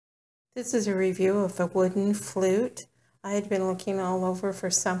This is a review of a wooden flute. I had been looking all over for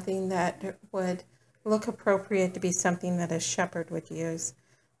something that would look appropriate to be something that a shepherd would use.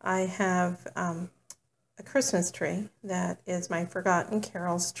 I have a Christmas tree that is my Forgotten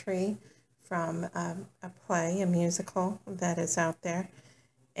Carols tree from a play, a musical that is out there.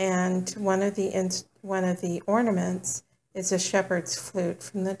 And one of the ornaments is a shepherd's flute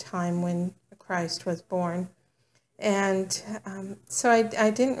from the time when Christ was born. And so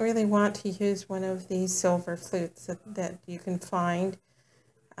I didn't really want to use one of these silver flutes that you can find.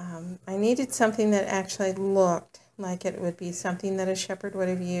 I needed something that actually looked like it would be something that a shepherd would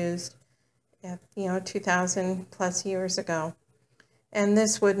have used, 2,000 plus years ago. And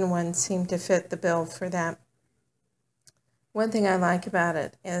this wooden one seemed to fit the bill for that. One thing I like about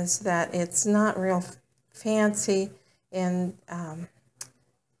it is that it's not real fancy in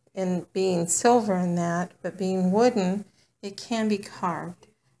being silver in that, but being wooden, it can be carved.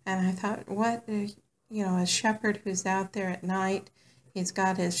 And I thought, a shepherd who's out there at night, he's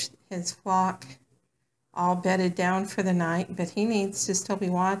got his flock all bedded down for the night, but he needs to still be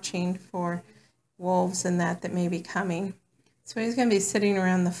watching for wolves and that may be coming. So he's going to be sitting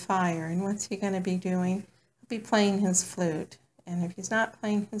around the fire, and what's he going to be doing? He'll be playing his flute. And if he's not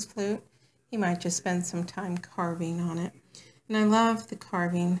playing his flute, he might just spend some time carving on it. And I love the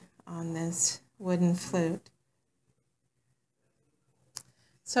carving on this wooden flute.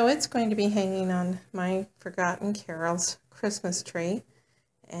 So it's going to be hanging on my Forgotten Carols Christmas tree.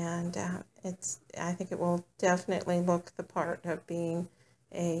 And I think it will definitely look the part of being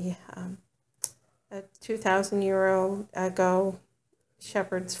a 2,000 year ago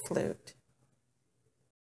shepherd's flute.